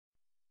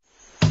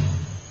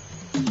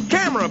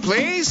Camera,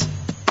 please.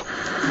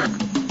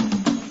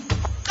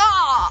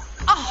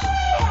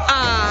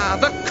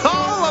 The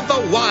call of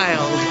the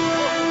wild.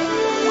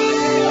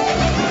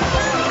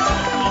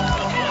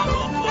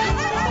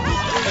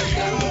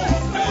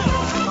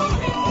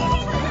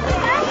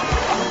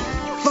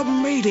 The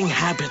mating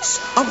habits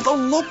of the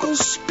local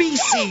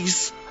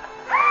species.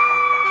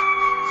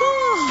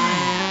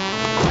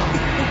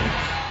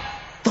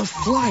 The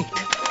flight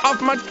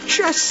of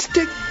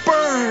majestic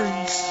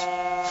birds.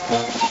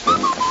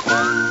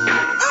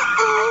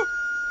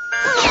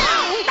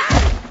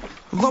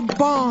 The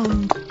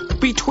bond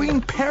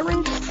between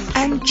parent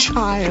and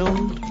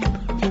child.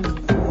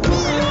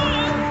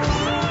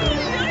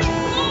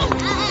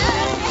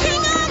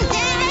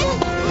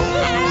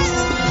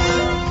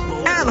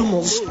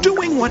 Animals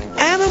doing what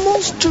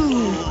animals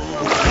do.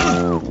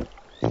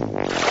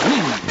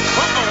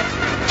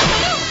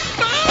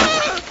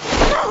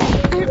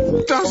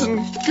 It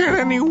doesn't get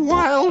any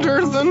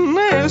wilder than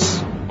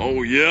this.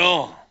 Oh,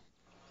 yeah?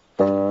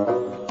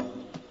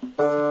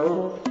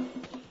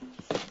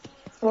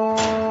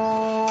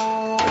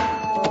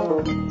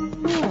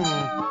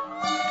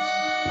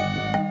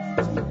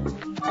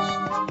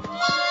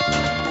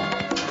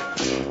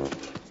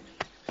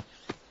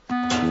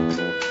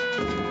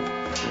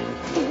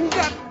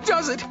 That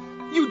does it.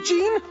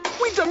 Eugene,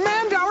 we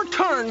demand our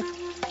turn.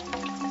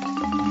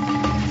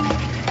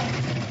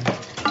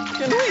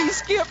 Can we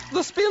skip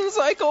the spin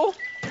cycle?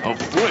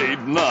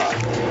 Afraid not.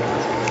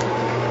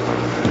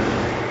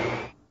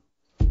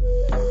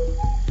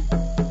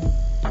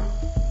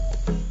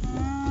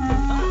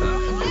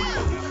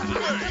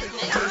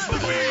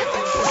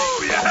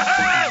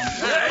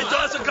 Hey,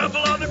 toss a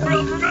couple on the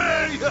grill for me! I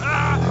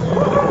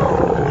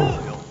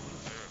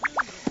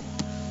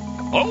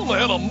only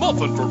had a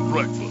muffin for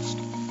breakfast.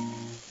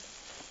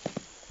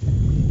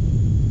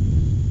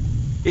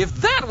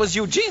 If that was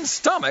Eugene's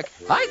stomach,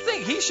 I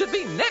think he should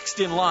be next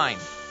in line.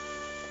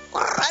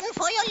 Run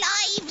for your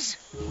lives.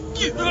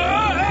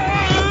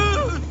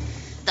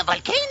 The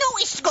volcano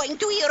is going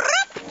to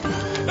erupt.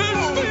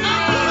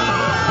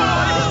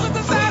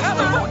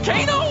 The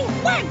volcano?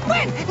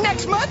 When?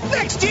 Next month?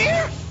 Next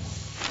year?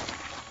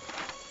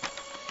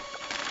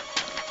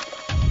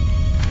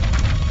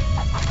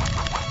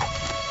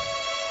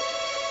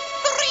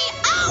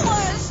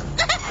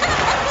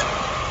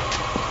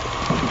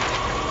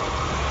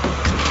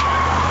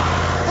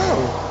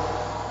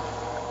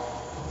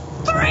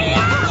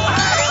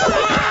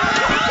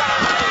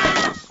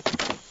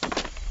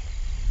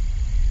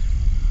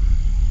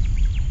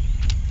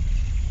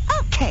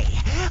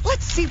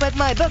 See what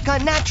my book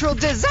on natural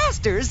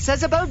disasters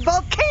says about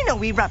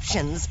volcano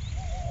eruptions.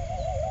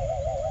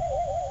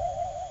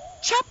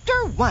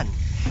 Chapter 1.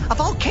 A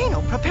volcano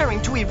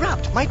preparing to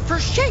erupt might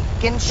first shake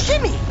and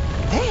shimmy.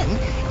 Then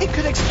it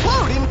could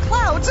explode in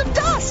clouds of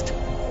dust.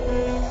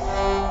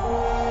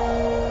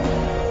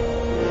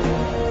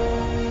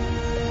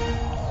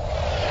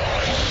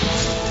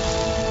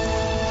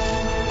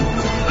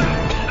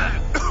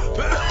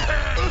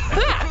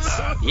 That's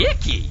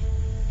icky.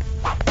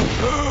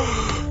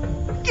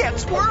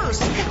 Gets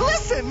worse.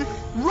 Listen!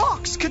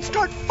 Rocks could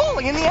start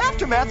falling in the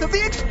aftermath of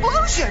the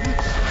explosion.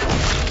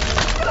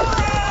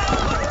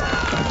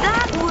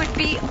 That would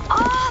be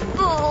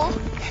awful.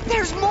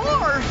 There's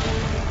more.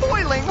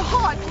 Boiling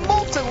hot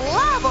molten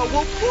lava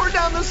will pour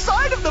down the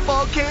side of the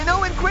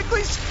volcano and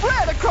quickly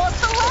spread across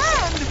the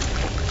land.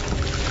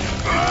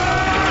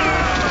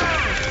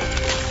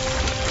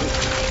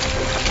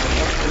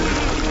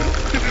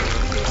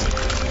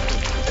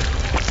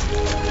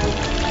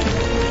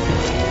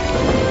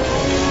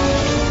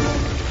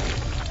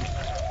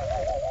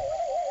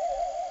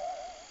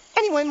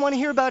 Anyone want to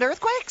hear about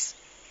earthquakes?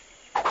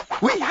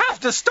 We have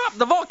to stop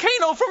the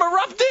volcano from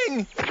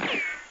erupting!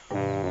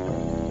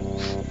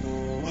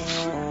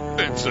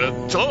 It's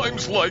at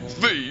times like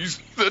these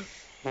that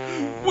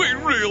we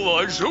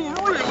realize who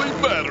really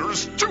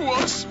matters to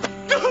us.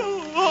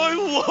 I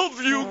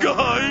love you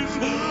guys.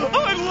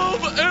 I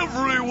love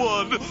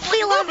everyone.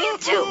 We love you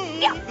too.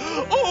 Yeah.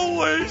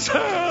 Always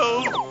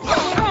have.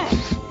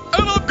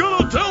 And I'm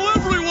gonna tell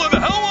everyone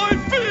how I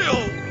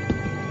feel.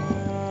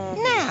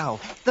 Now,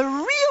 the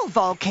real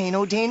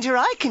volcano danger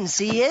I can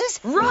see is...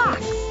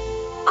 Rocks!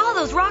 All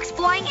those rocks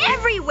flying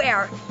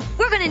everywhere.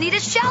 We're gonna need a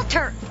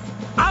shelter.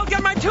 I'll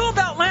get my tool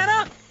belt,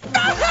 Lana.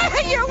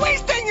 You're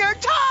wasting your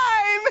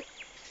time!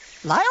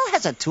 Lyle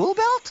has a tool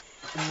belt?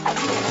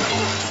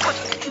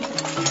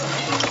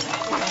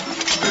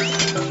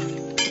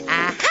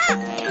 Aha!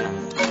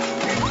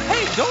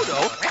 Hey,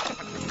 Dodo,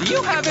 do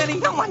you have any...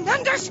 No one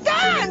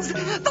understands!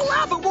 The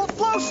lava will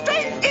flow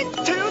straight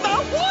into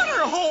the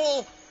water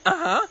hole!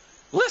 Uh-huh.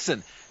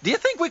 Listen, do you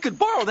think we could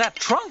borrow that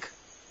trunk?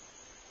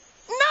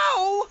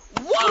 No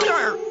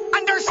water!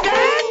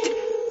 Understand?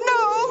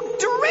 No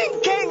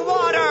drinking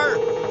water!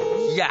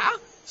 Yeah?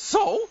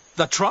 So,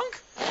 the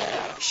trunk?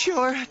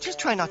 Sure, just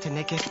try not to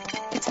nick it.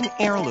 It's an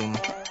heirloom.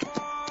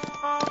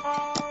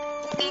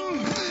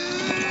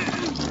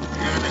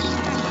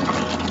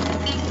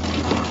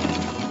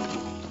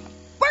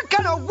 We're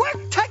gonna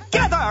work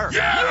together!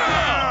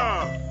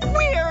 Yeah!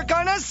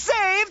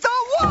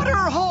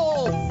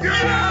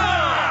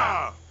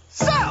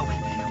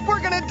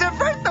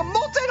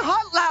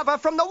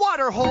 from the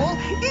water hole,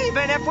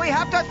 even if we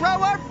have to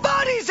throw our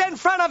bodies in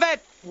front of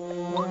it.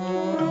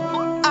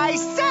 I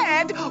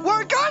said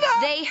we're gonna...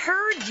 They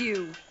heard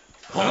you.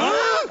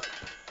 Huh?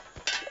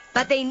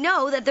 But they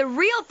know that the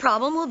real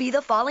problem will be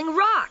the falling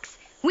rocks.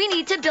 We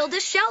need to build a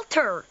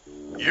shelter.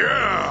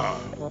 Yeah,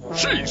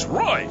 she's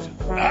right.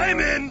 I'm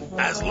in,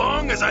 as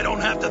long as I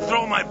don't have to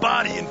throw my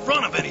body in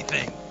front of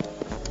anything.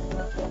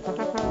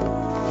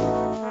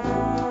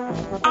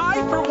 I,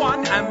 for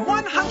one, am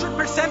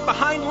 100%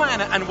 behind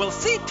Lana and will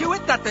see to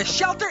it that the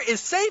shelter is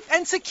safe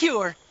and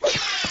secure.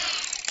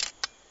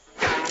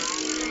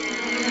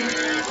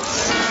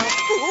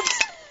 Oops.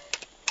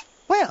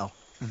 Well,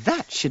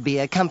 that should be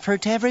a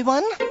comfort to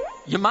everyone.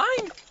 You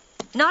mind?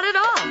 Not at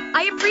all.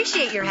 I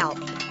appreciate your help.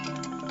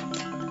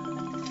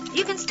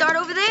 You can start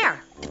over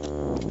there.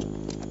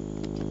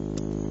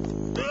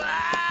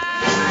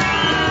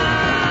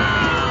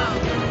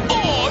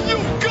 Oh, you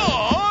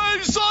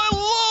guys! I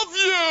love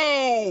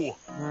you!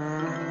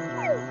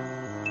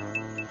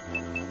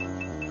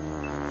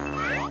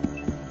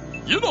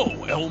 You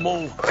know,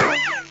 Elmo,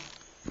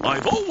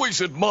 I've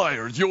always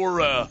admired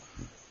your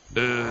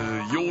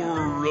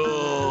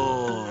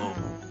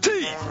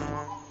teeth.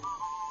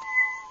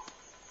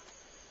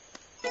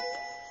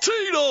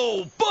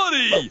 Tito,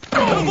 buddy,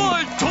 have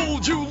I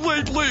told you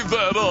lately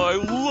that I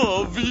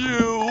love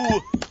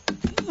you?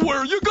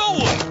 Where you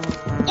going?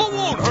 I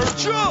won't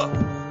hurt you.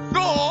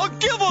 Oh,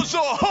 give us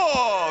a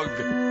hug.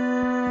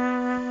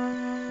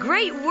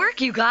 Great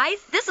work, you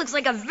guys. This looks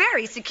like a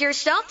very secure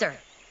shelter.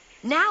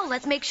 Now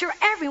let's make sure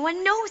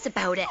everyone knows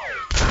about it.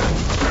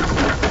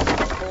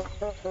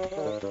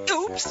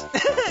 Oops.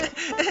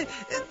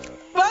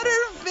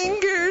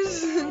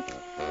 Butterfingers.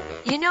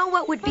 You know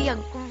what would be a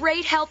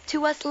great help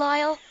to us,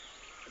 Lyle?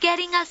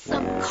 Getting us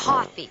some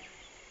coffee.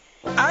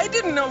 I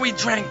didn't know we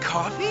drank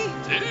coffee.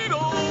 Tito!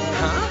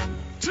 Huh?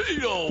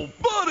 Tito,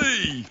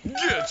 buddy!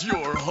 Get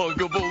your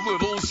huggable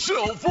little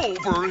self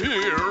over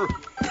here.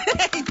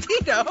 Hey,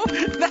 Tito,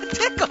 that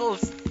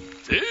tickles.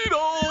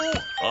 Tito!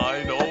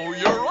 I know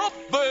you're up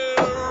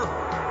there!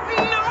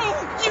 No,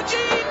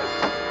 Eugene!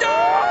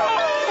 Don't!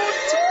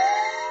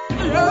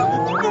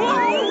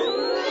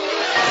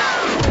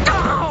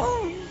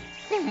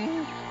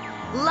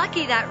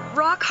 Lucky that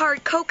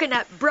rock-hard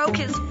coconut broke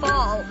his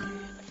fall.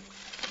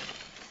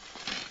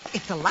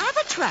 If the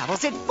lava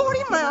travels at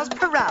 40 miles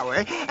per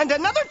hour and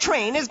another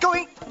train is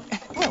going...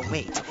 No,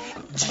 wait.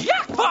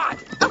 Jackpot!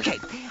 Okay,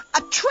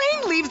 a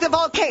train leaves the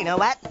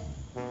volcano at...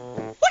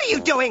 What are you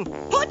doing?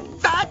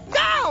 Put that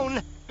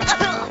down!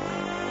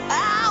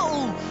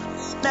 Ow!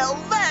 Now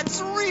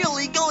that's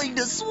really going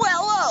to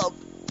swell up.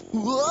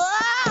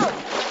 Whoa!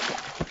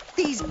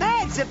 These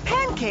bags of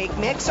pancake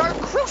mix are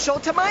crucial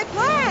to my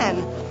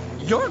plan.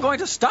 You're going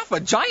to stuff a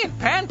giant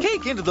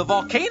pancake into the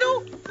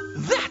volcano?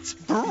 That's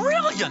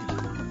brilliant!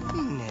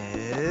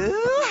 No.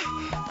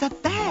 The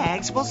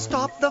bags will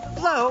stop the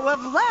flow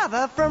of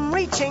lava from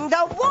reaching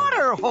the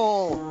water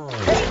hole.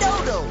 Hey,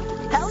 Dodo,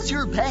 how's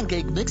your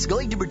pancake mix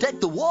going to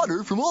protect the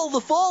water from all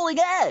the falling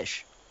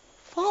ash?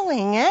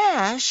 Falling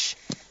ash?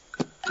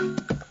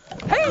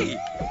 Hey,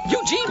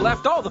 Eugene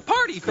left all the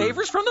party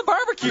favors from the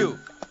barbecue.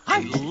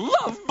 I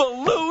love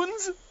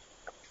balloons.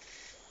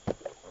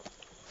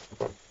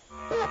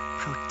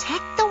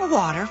 Protect the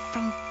water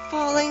from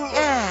falling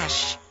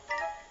ash.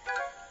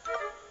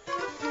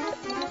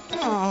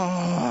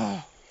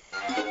 Oh.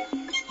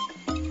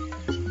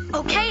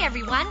 Okay,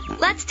 everyone,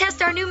 let's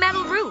test our new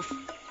metal roof.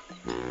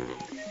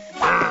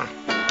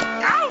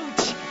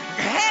 Ouch!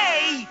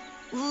 Hey!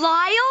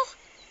 Lyle,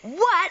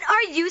 what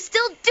are you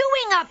still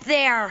doing up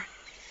there?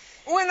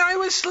 When I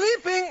was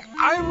sleeping,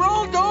 I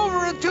rolled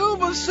over a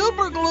tube of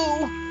super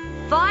glue.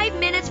 5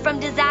 minutes from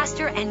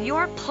disaster and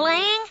you're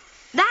playing?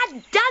 That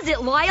does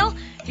it, Lyle.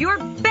 You're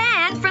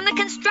banned from the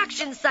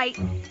construction site.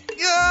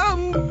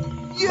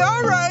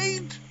 You're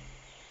right.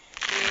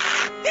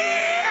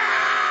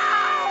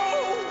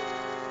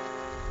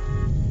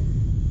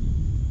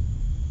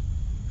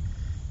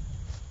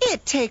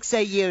 It takes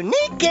a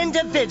unique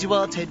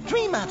individual to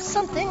dream up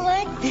something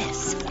like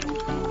this.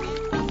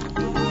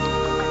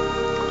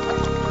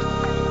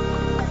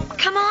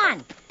 Come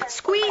on,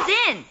 squeeze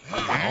in.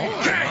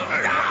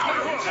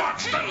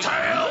 Watch the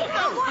tail!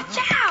 Watch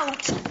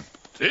out!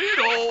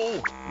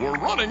 Tito, we're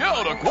running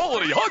out of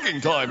quality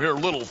hugging time here,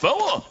 little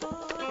fella.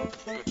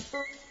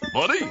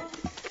 Buddy?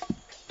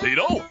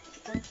 Tito?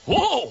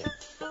 Whoa!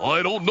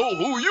 I don't know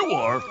who you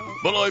are,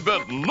 but I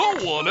bet no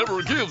one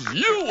ever gives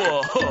you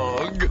a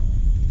hug.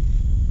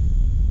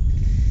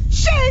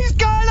 She's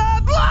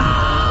gonna blow!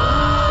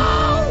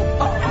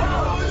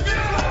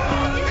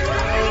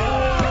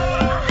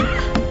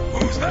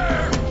 Who's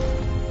there?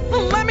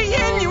 Let me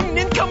in, you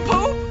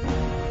nincompoop!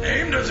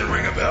 Name doesn't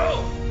ring a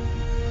bell.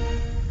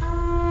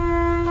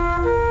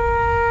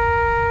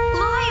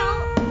 Lyle,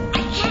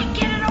 I can't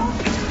get it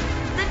open.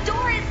 The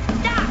door is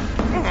stuck.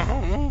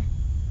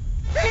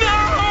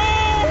 No!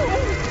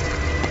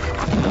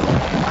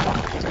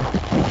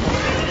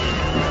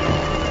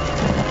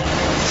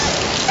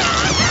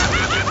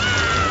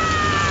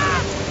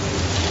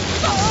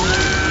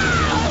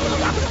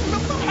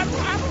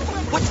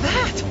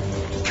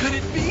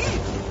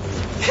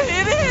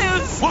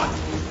 What?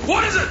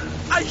 What is it?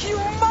 A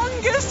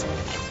humongous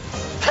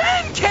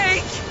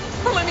pancake!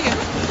 Let me in!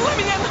 Let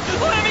me in!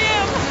 Let me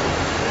in!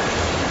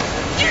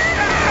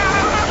 Yeah!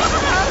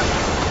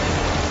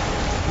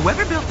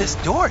 Whoever built this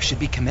door should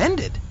be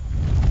commended.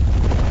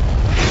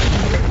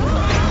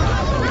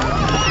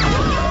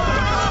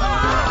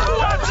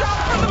 Watch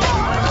out for the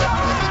ball!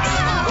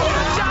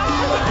 Watch out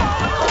for the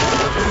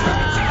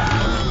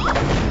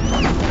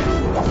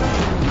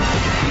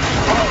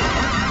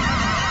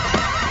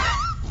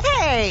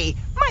Hey,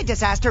 my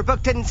disaster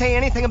book didn't say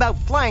anything about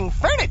flying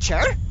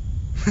furniture.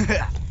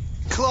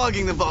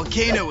 Clogging the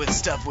volcano with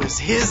stuff was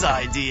his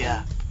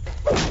idea.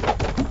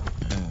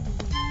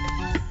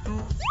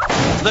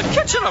 The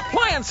kitchen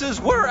appliances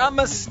were a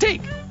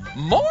mistake.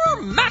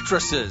 More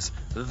mattresses.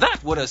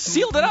 That would have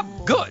sealed it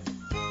up good.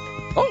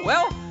 Oh,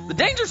 well, the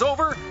danger's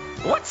over.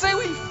 What say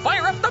we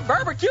fire up the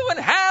barbecue and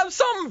have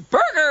some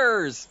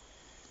burgers?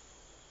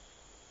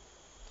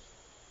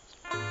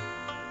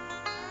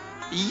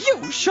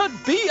 You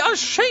should be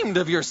ashamed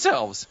of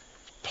yourselves.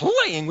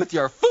 Playing with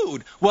your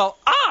food while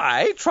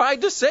I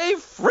tried to save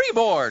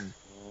Freeborn.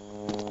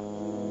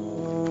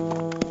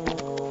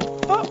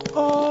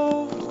 Uh-oh.